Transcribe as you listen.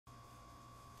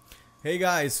Hey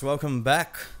guys, welcome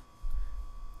back.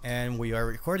 And we are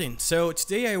recording. So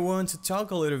today I want to talk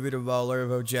a little bit about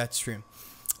Laravel Jetstream.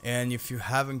 And if you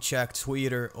haven't checked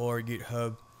Twitter or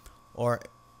GitHub or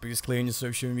basically any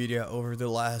social media over the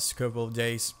last couple of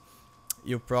days,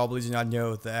 you probably do not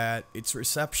know that its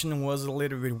reception was a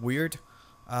little bit weird.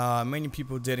 Many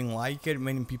people didn't like it.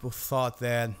 Many people thought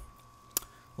that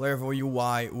Laravel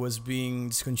UI was being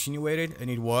discontinued, and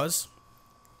it was.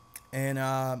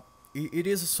 And it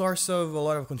is a source of a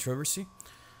lot of controversy.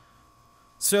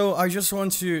 So I just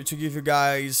want to give you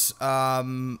guys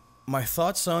my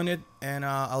thoughts on it and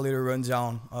a little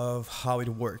rundown of how it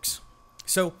works.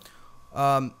 So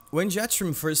when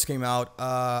Jetstream first came out,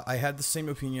 I had the same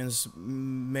opinions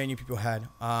many people had.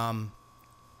 I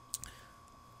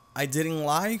didn't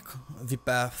like the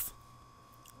path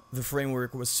the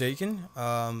framework was taken.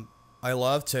 I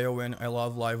love Tailwind, I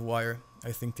love Livewire,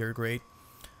 I think they're great.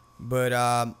 But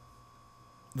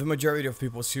the majority of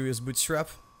people still use Bootstrap.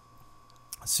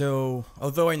 So,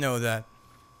 although I know that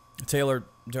Taylor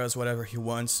does whatever he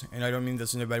wants, and I don't mean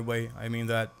this in a bad way, I mean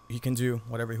that he can do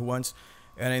whatever he wants,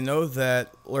 and I know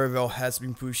that Laravel has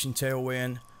been pushing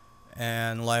Tailwind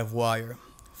and Livewire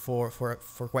for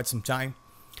quite some time.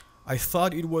 I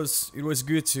thought it was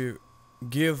good to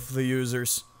give the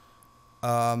users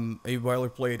a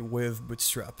boilerplate with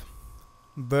Bootstrap,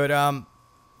 but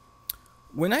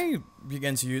when I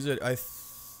began to use it,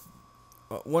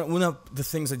 one of the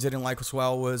things I didn't like as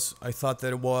well was I thought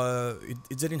that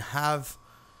it didn't have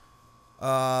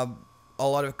a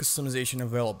lot of customization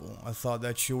available. I thought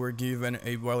that you were given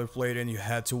a boilerplate and you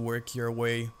had to work your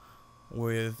way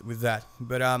with that.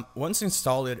 But once I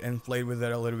installed it and played with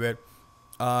it a little bit,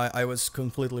 I was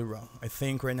completely wrong. I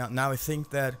think right now I think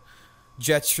that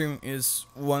Jetstream is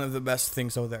one of the best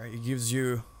things out there. It gives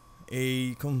you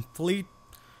a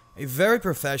very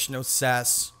professional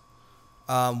SaaS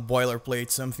boilerplate,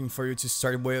 something for you to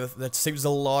start with that saves a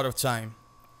lot of time,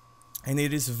 and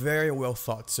it is very well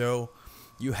thought. So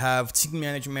you have team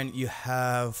management, you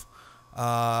have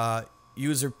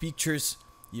user pictures,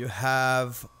 you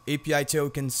have API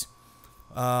tokens,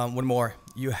 one more,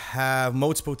 you have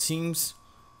multiple teams,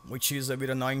 which is a bit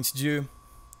annoying to do,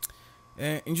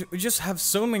 and you just have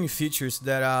so many features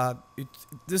that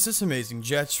this is amazing.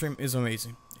 Jetstream is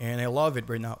amazing, and I love it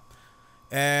right now.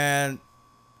 And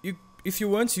if you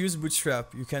want to use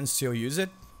Bootstrap, you can still use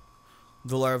it.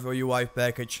 The Laravel UI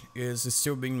package is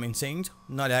still being maintained,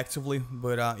 not actively,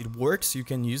 but it works. You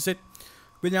can use it.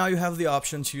 But now you have the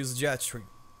option to use Jetstream.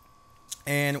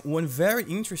 And one very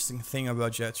interesting thing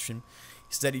about Jetstream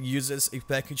is that it uses a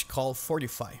package called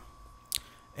Fortify,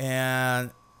 and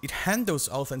it handles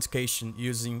authentication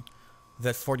using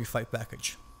that Fortify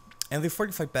package. And the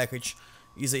Fortify package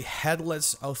is a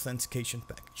headless authentication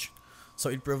package. So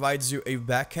it provides you a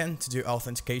backend to do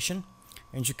authentication,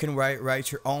 and you can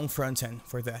write your own front end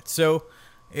for that. So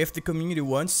if the community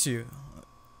wants to,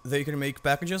 they can make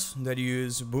packages that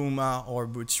use Booma or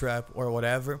Bootstrap or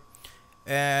whatever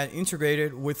and integrate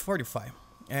it with Fortify.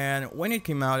 And when it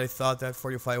came out, I thought that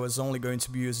Fortify was only going to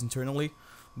be used internally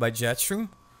by Jetstream,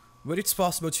 but it's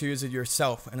possible to use it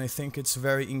yourself, and I think it's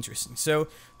very interesting. So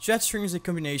Jetstream is a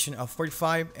combination of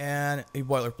Fortify and a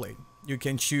boilerplate. You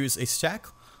can choose a stack,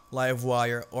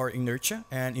 Livewire or Inertia,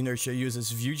 and Inertia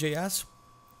uses Vue.js,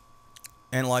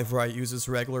 and Livewire uses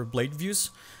regular blade views,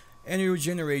 and it will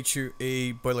generate you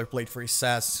a boilerplate for a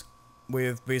SaaS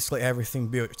with basically everything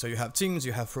built. So you have teams,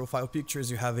 you have profile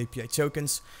pictures, you have API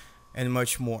tokens, and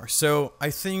much more. So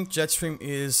I think Jetstream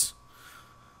is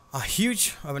a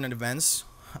huge of an advance.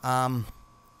 I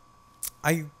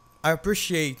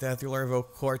appreciate that the Laravel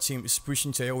core team is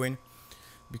pushing Tailwind,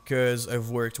 because I've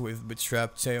worked with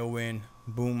Bootstrap, Tailwind,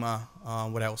 Booma,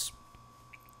 what else?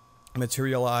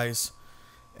 Materialize,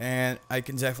 and I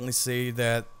can definitely say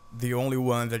that the only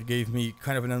one that gave me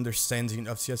kind of an understanding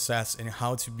of CSS and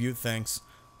how to build things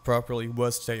properly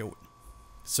was Tailwind.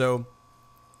 So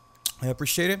I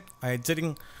appreciate it. I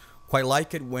didn't quite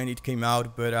like it when it came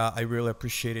out, but I really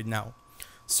appreciate it now.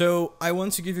 So I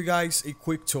want to give you guys a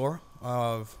quick tour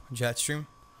of Jetstream,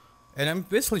 and I'm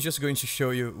basically just going to show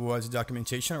you what the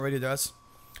documentation already does.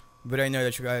 But I know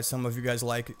that some of you guys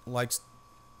likes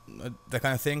that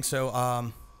kind of thing, so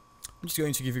I'm just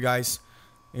going to give you guys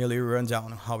a little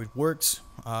rundown on how it works,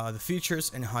 the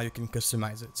features, and how you can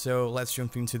customize it. So let's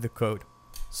jump into the code.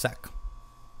 Sec.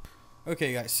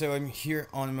 Okay, guys. So I'm here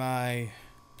on my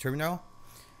terminal,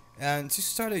 and to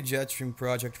start a Jetstream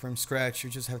project from scratch, you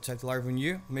just have to type Laravel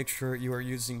new. Make sure you are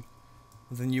using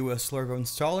the newest Laravel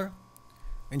installer,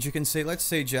 and you can say, let's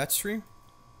say Jetstream.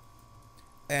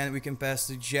 And we can pass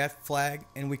the jet flag,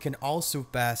 and we can also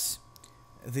pass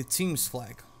the teams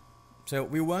flag. So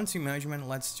we want team management,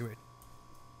 let's do it.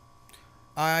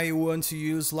 I want to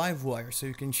use Livewire, so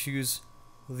you can choose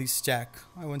the stack.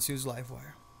 I want to use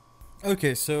Livewire.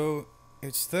 Okay, so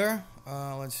it's there.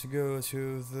 Let's go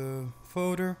to the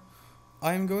folder.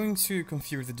 I'm going to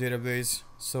configure the database,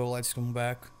 so let's come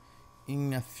back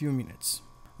in a few minutes.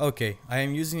 Okay, I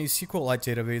am using a SQLite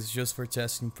database just for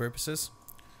testing purposes.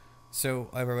 So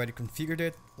I've already configured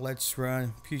it. Let's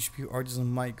run PHP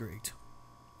artisan migrate.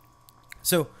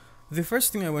 So the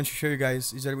first thing I want to show you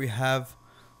guys is that we have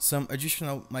some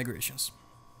additional migrations.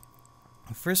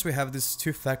 First, we have this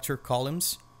two-factor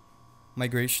columns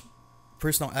migration,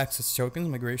 personal access tokens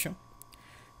migration,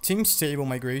 teams table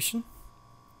migration,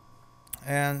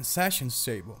 and sessions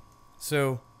table.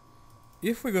 So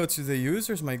if we go to the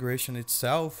users migration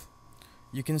itself,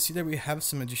 you can see that we have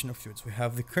some additional fields. We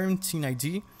have the current team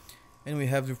ID and we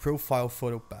have the profile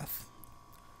photo path.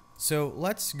 So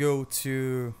let's go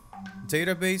to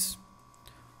database,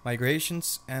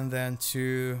 migrations, and then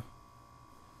to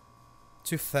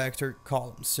two-factor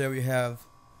columns. So we have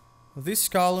this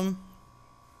column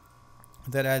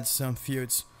that adds some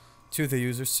fields to the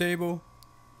users table.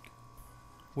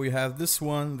 We have this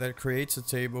one that creates a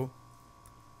table.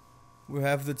 We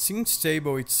have the teams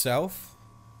table itself,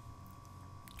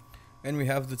 and we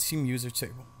have the team user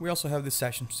table. We also have the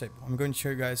sessions table. I'm going to show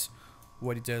you guys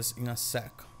what it does in a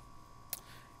sec.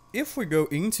 If we go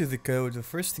into the code, the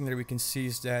first thing that we can see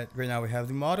is that right now we have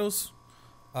the models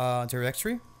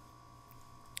directory,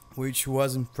 which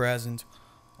wasn't present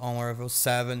on Laravel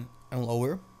 7 and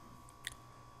lower.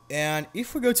 And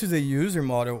if we go to the user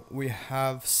model, we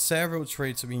have several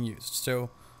traits being used. So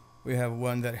we have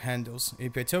one that handles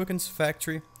API tokens,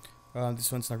 factory,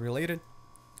 this one's not related,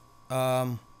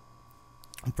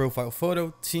 profile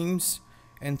photo, teams,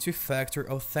 and two-factor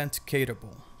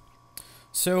authenticatable.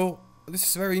 So this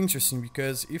is very interesting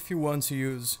because if you want to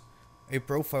use a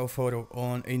profile photo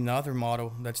on another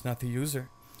model that's not the user,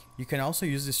 you can also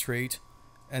use this trait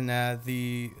and add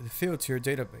the field to your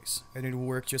database, and it will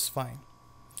work just fine.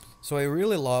 So I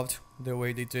really loved the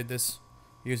way they did this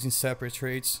using separate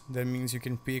traits. That means you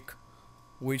can pick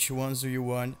which ones do you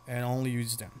want and only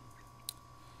use them.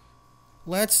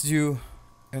 Let's do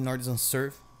an artisan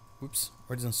serve,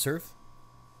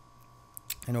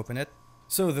 and open it.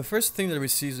 So the first thing that we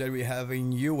see is that we have a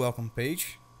new welcome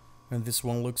page, and this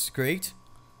one looks great,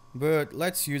 but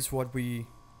let's use what we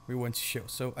want to show.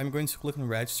 So I'm going to click on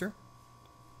register,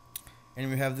 and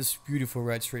we have this beautiful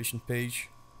registration page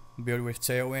built with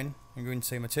Tailwind. I'm going to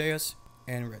say Mateus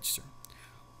and register.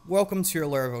 Welcome to your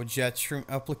Laravel Jetstream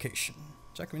application.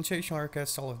 Documentation,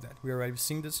 requests, all of that. We already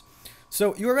seen this.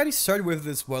 So you already started with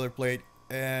this boilerplate,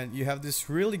 and you have this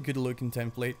really good looking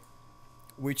template,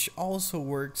 which also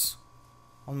works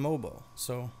on mobile.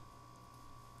 So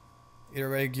it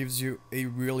already gives you a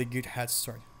really good head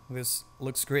start. This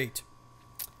looks great.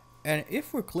 And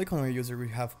if we click on our user, we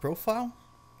have profile.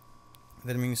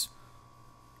 That means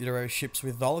it already ships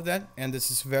with all of that, and this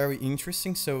is very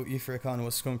interesting. So if your account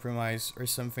was compromised or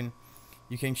something,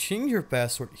 you can change your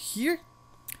password here,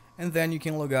 and then you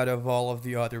can log out of all of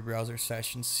the other browser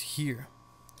sessions here.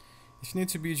 If you need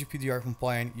to be GPDR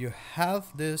compliant, you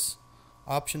have this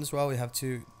option as well. You have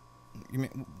to,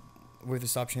 with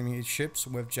this option, it ships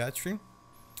with Jetstream.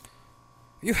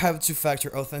 You have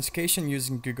two-factor authentication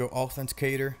using Google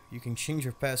Authenticator. You can change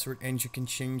your password and you can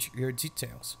change your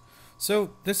details.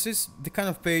 So this is the kind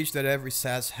of page that every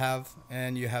SaaS have,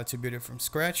 and you have to build it from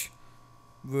scratch.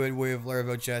 But with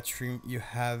Laravel Jetstream, you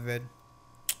have it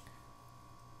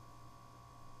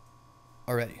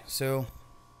already. So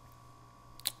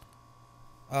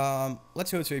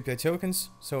let's go to API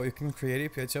tokens. So you can create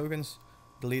API tokens,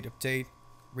 delete, update,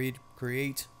 read,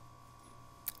 create.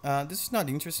 This is not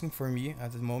interesting for me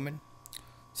at the moment.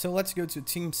 So let's go to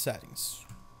team settings.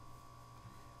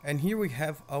 And here we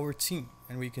have our team,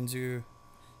 and we can do,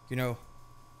 YouTube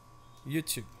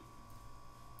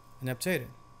and update it.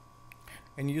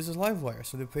 And use Livewire,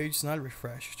 so the page is not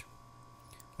refreshed.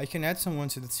 I can add someone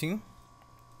to the team.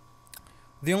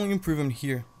 The only improvement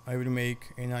here I would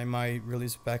make, and I might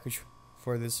release a package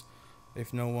for this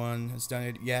if no one has done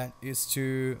it yet, is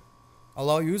to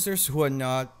allow users who are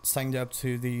not signed up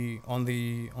to on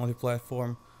the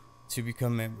platform to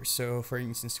become members. So for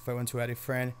instance, if I want to add a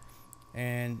friend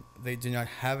and they do not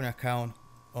have an account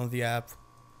on the app,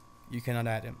 you cannot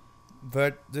add them.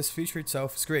 But this feature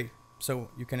itself is great. So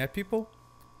you can add people,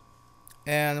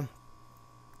 and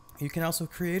you can also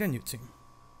create a new team.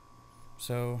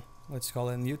 So let's call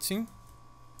it a new team.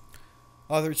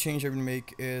 Other change I would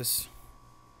make is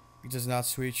it does not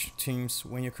switch teams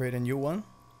when you create a new one,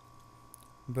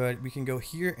 but we can go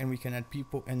here and we can add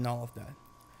people and all of that.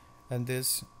 and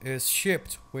this is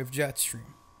shipped with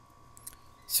Jetstream.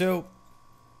 So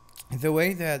the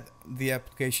way that the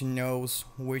application knows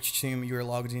which team you're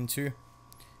logged into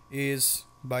is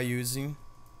by using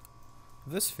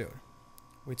this field.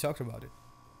 We talked about it.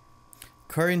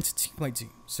 Current team ID.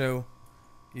 So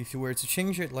if you were to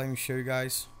change it, let me show you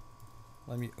guys.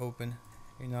 Let me open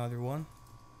another one.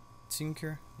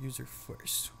 Tinker user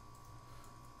first.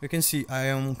 You can see I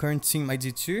am current team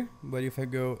ID 2, but if I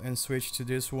go and switch to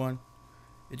this one,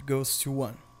 it goes to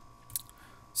 1.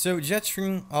 So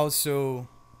Jetstream also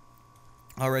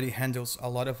already handles a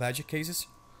lot of edge cases.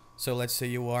 So let's say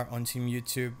you are on team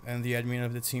YouTube and the admin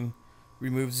of the team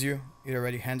removes you, it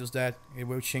already handles that. It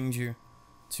will change you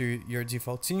to your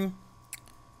default team.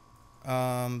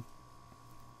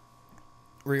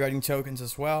 Regarding tokens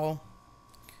as well,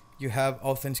 you have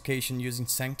authentication using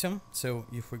Sanctum. So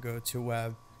if we go to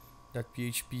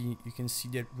web.php, you can see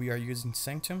that we are using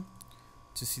Sanctum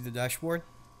to see the dashboard.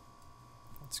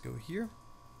 Let's go here.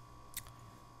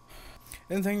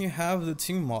 And then you have the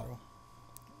team model,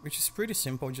 which is pretty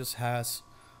simple, just has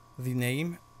the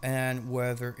name and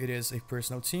whether it is a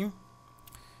personal team.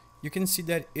 You can see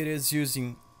that it is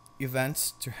using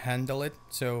events to handle it.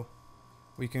 So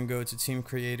we can go to team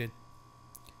created,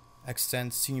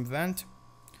 extend team event.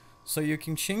 So you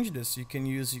can change this. You can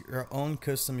use your own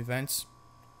custom events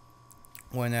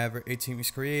whenever a team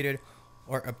is created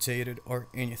or updated or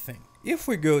anything. If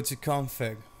we go to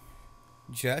config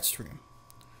Jetstream,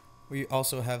 we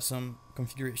also have some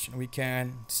configuration. We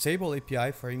can disable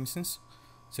API, for instance.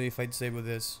 So if I disable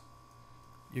this,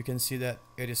 you can see that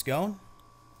it is gone.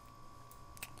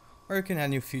 Or you can add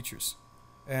new features.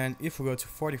 And if we go to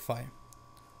Fortify,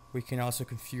 we can also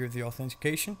configure the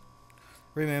authentication.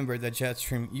 Remember that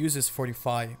Jetstream uses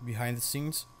Fortify behind the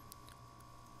scenes.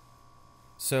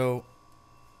 So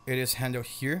it is handled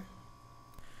here.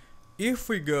 If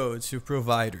we go to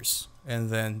providers and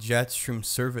then Jetstream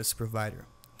service provider,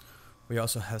 we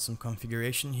also have some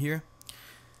configuration here.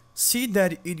 See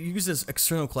that it uses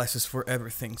external classes for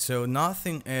everything. So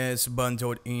nothing is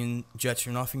bundled in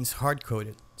Jetstream, nothing is hard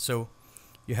coded. So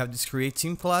you have this create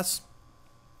team class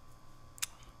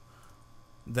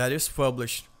that is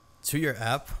published to your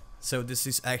app. So this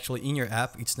is actually in your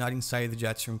app, it's not inside the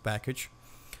Jetstream package.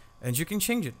 And you can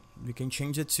change it. You can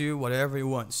change it to whatever you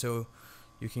want. So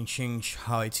you can change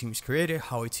how a team is created,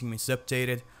 how a team is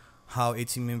updated, how a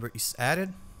team member is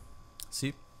added.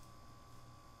 See?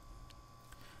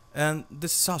 And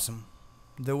this is awesome.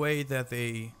 The way that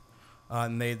they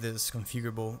made this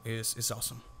configurable is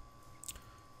awesome.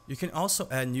 You can also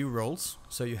add new roles.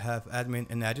 So you have admin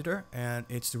and editor, and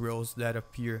it's the roles that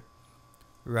appear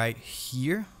right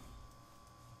here.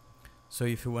 So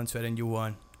if you want to add a new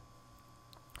one,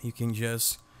 you can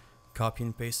just copy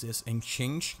and paste this and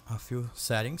change a few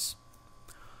settings.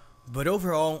 But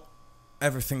overall,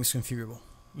 everything is configurable,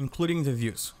 including the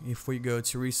views. If we go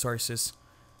to resources,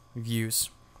 views,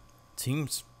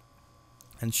 teams,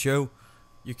 and show,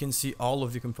 you can see all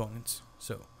of the components.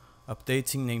 So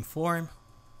updating name form,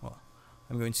 well,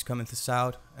 I'm going to comment this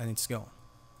out and it's gone.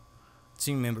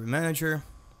 Team member manager,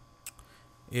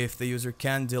 if the user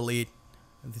can delete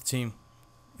the team,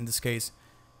 in this case,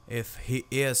 if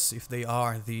they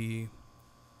are the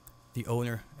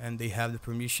owner and they have the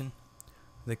permission,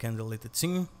 they can delete the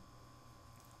team.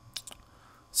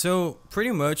 So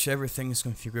pretty much everything is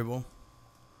configurable.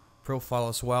 Profile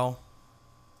as well.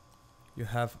 You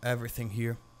have everything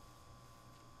here.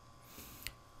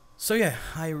 So yeah,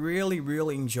 I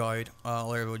really enjoyed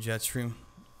Laravel Jetstream.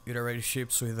 It already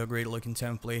ships with a great looking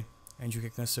template, and you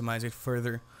can customize it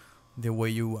further the way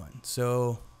you want.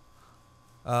 So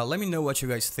let me know what you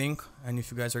guys think, and if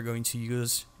you guys are going to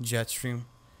use Jetstream,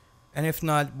 and if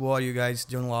not, what you guys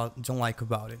don't like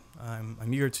about it. I'm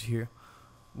eager to hear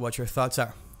what your thoughts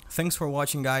are. Thanks for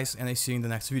watching, guys, and I see you in the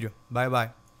next video. Bye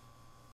bye.